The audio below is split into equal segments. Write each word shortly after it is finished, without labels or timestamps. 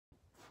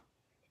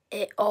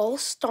It all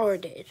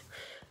started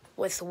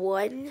with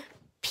one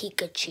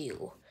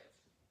Pikachu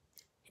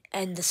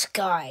and this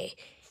guy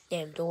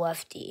named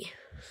Lefty.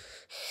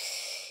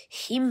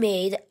 He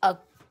made a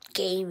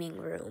gaming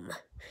room.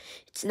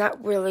 It's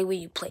not really where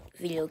you play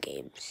video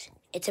games.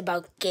 It's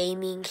about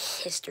gaming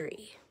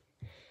history.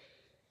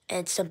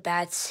 And some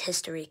bad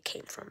history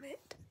came from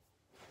it.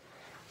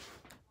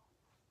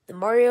 The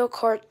Mario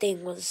Kart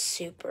thing was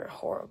super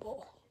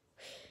horrible.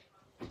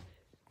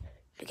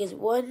 Because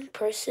one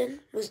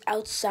person was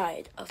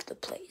outside of the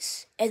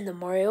place, and the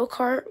Mario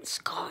Kart was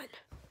gone.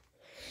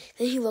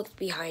 Then he looked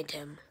behind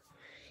him.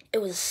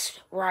 It was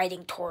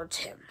riding towards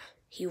him.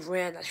 He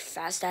ran as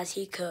fast as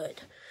he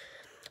could,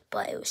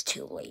 but it was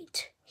too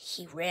late.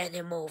 He ran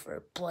him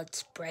over, blood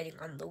spreading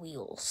on the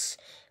wheels,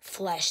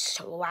 flesh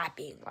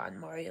slapping on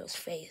Mario's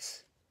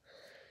face.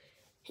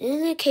 And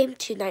then it came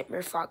to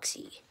Nightmare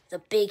Foxy, the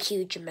big,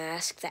 huge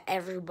mask that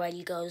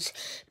everybody goes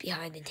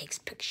behind and takes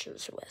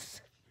pictures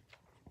with.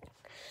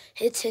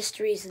 Its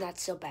history is not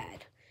so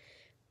bad,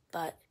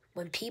 but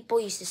when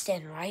people used to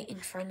stand right in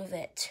front of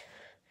it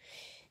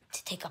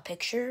to take a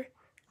picture,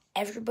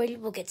 everybody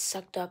will get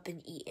sucked up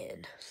and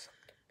eaten.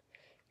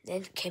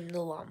 Then came the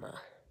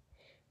llama.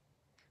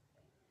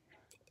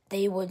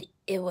 It would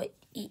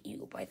eat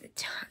you by the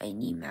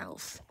tiny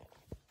mouth.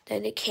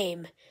 Then it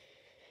came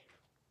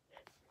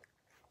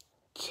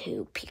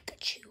to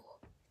Pikachu.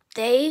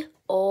 They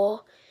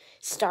all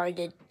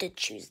started to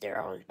choose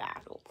their own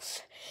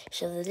battles.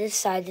 So they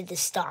decided to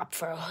stop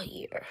for a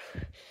year.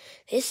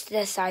 They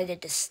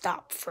decided to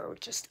stop for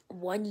just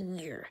 1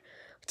 year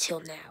till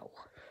now.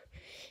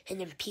 And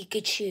then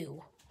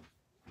Pikachu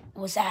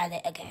was at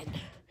it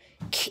again,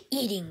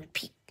 eating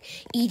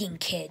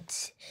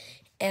kids,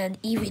 and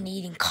even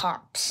eating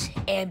cops,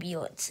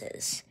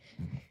 ambulances,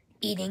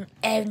 eating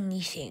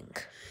anything.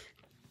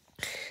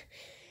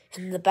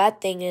 And the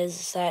bad thing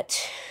is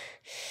that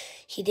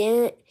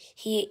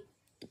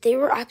they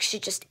were actually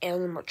just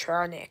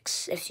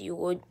animatronics, if you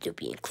would to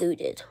be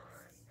included.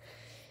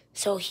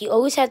 So he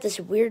always had this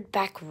weird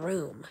back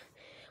room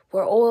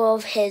where all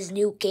of his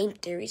new game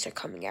theories are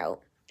coming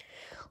out.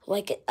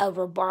 Like a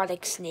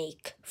robotic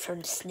snake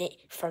from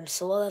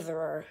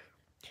Slitherer.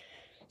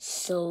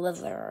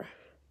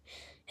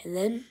 And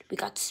then we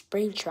got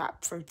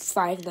Springtrap from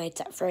Five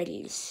Nights at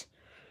Freddy's.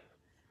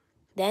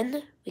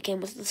 Then we came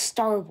with the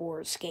Star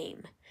Wars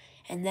game.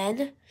 And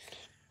then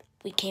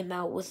we came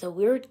out with a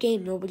weird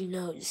game nobody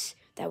knows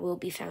that will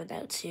be found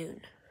out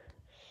soon.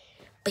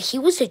 But he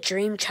was a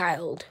dream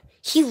child.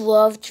 He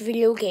loved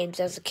video games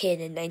as a kid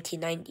in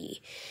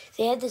 1990.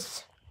 They had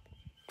this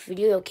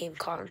video game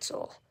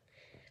console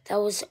that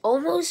was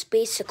almost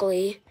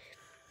basically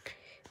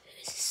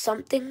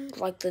something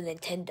like the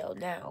Nintendo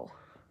now.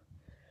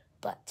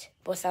 But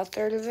without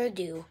further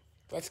ado,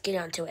 let's get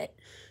on to it.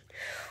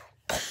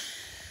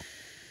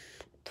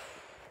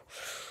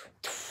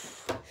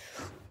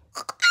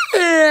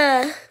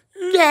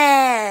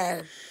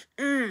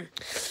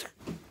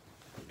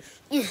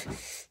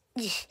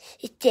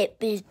 It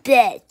was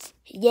bed.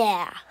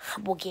 Yeah,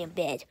 I'm walking in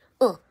bed.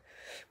 So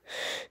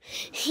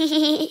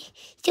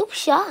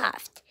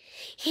soft.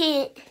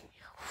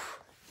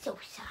 So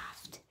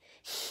soft.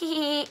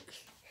 I'm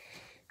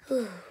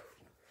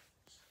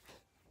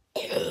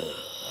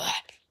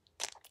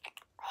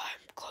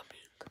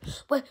coming.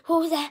 What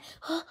was that?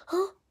 Huh?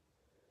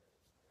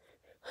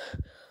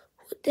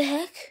 What the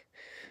heck?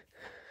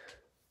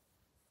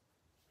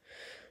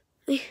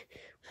 Wait,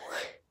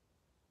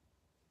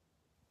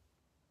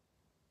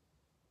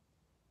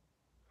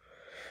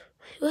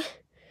 what?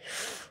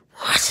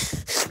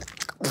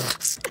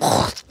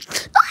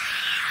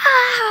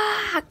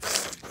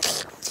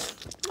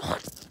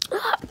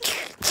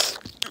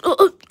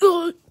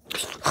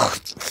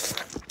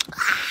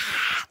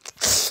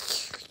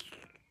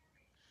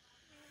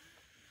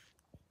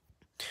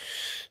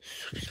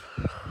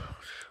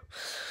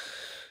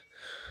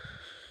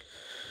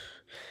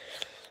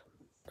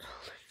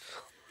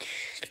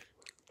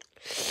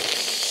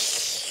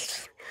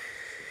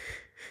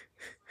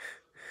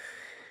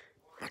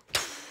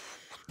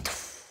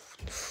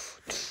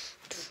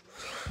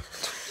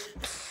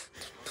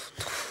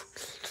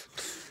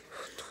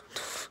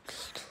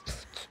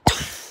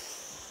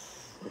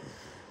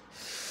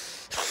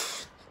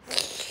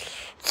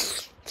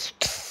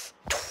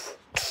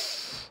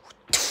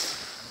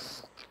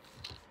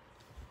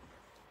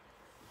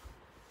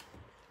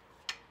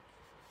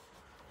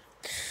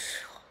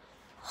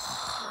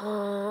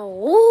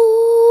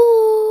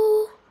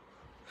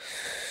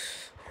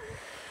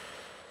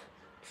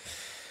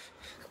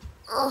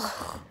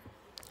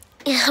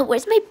 Yeah,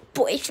 where's my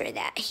boyfriend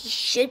at? He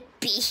should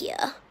be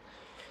here.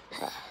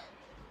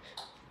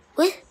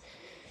 What?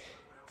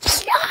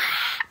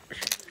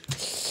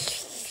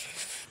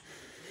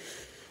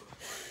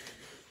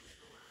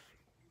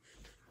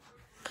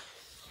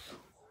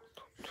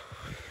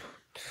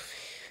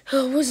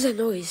 Oh, what's that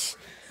noise?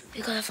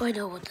 We gotta find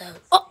out what that.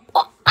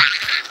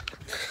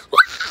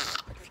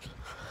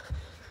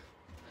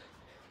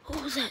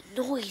 What was that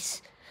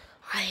noise?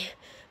 I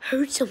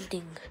heard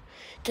something.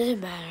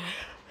 Doesn't matter.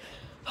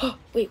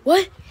 Wait,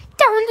 what?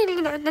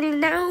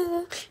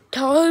 Now,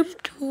 time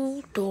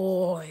to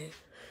die.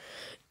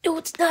 No,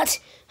 it's not.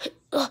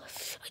 I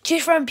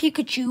just found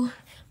Pikachu.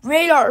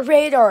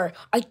 Radar.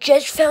 I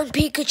just found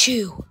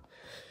Pikachu.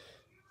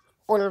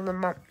 One of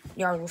them,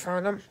 yeah, you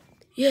found him?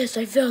 Yes,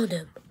 I found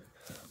him.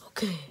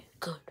 Okay,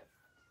 good.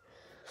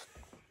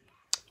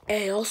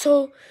 And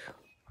also,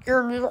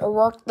 you're new at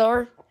work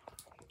there.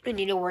 We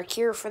need to work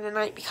here for the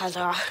night because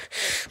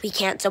we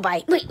can't. So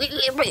bye. Wait.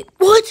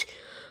 What?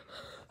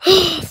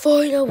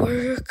 Fine, I'll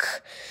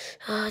work.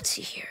 Let's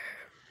see here.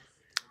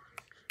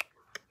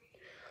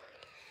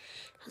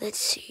 Let's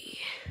see.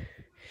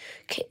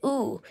 Okay,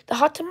 ooh, the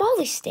hot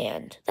tamale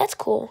stand. That's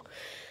cool.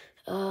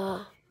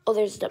 Oh,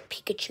 there's the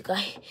Pikachu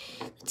guy.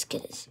 Let's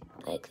get his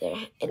leg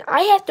there. And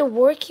I have to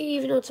work here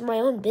even though it's my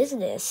own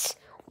business.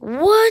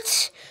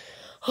 What?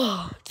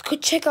 Oh, let's go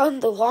check on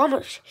the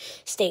llama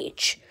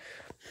stage.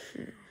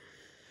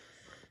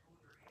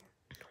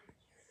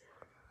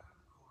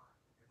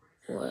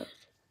 What?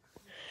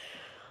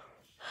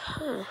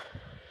 Huh.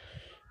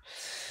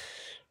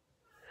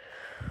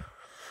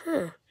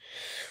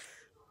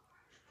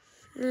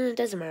 It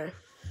doesn't matter.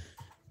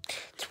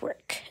 It's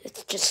work.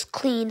 It's just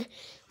clean.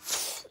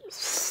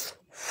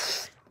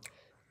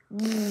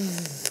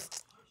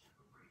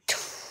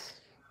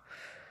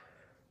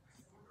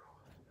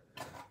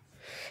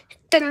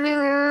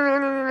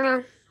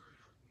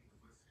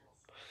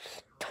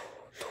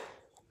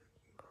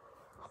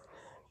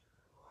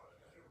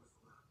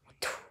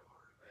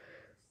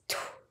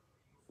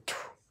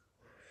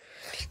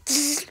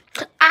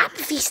 I'm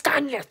feast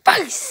on your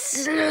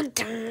face.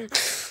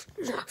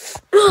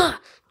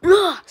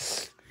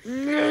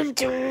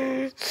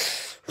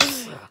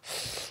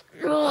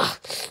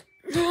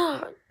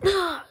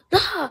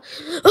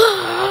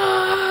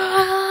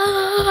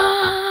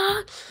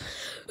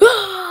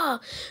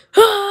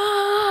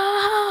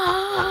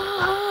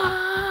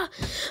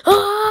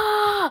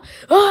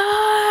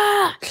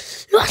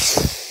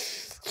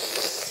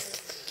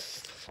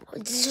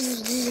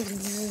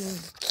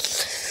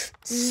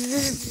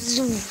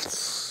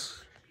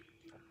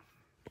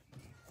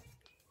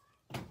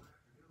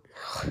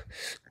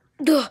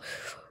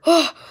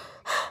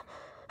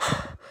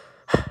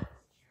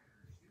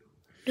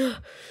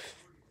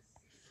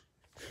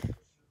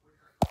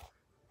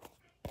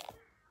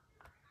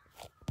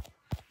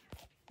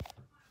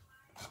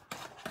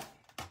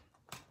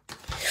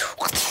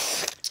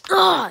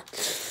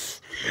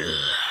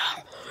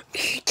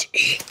 Eat.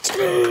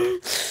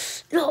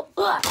 No.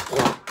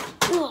 Oh.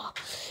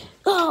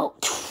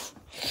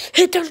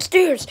 Head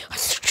downstairs.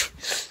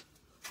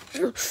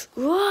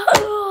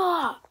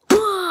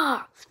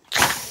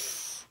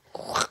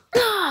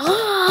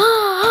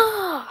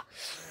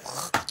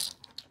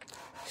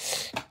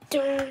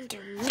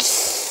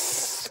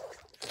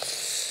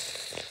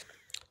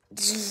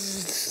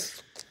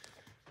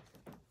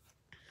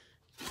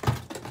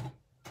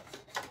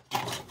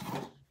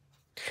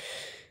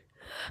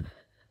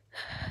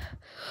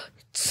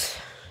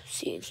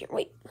 See in here.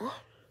 Wait.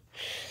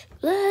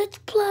 Let's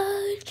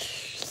play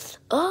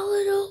a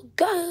little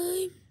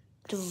game.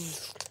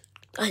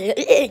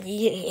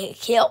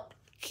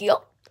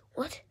 Kill.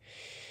 What?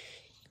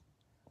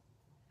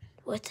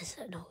 What is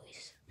that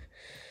noise?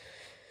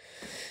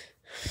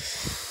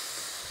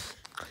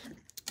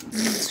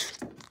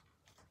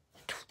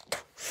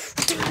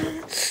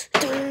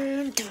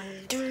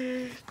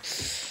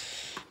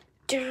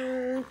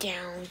 Down.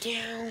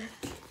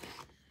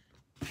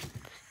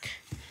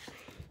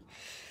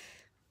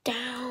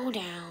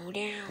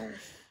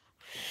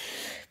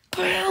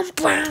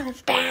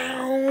 Bow.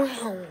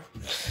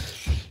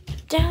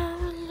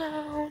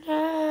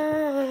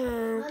 Down.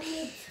 Let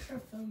me put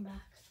her phone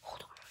back.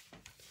 Hold on.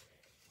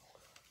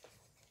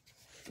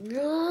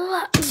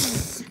 No,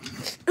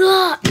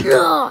 not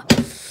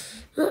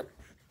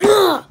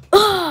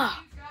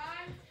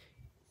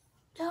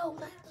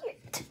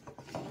yet.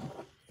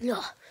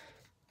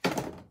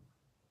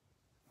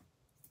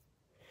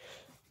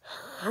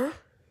 Huh?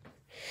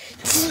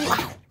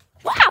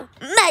 Wow!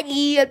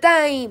 Many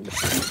time!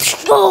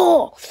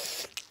 Oh!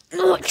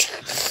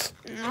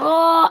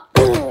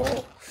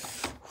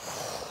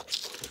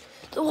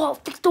 The wall,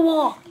 fix the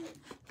wall.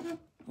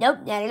 Nope,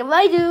 not if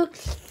I do.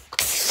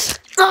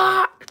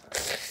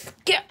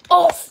 Get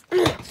off!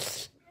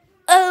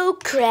 Oh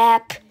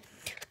crap!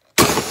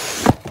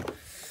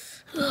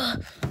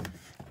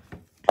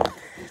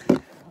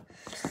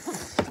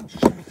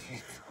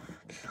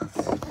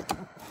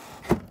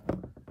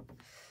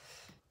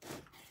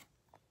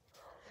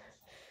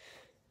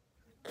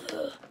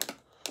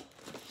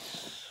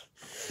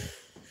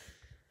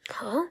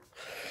 Huh?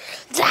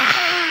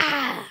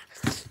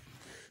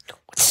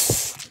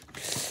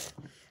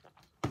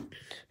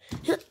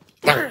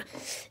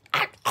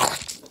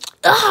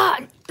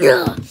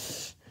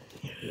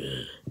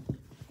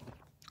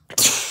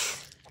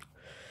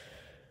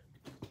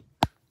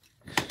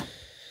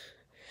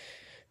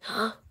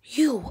 Huh?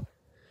 You.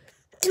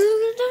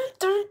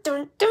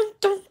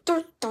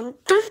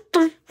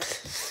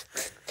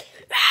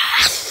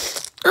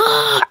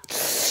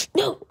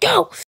 No.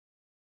 Go!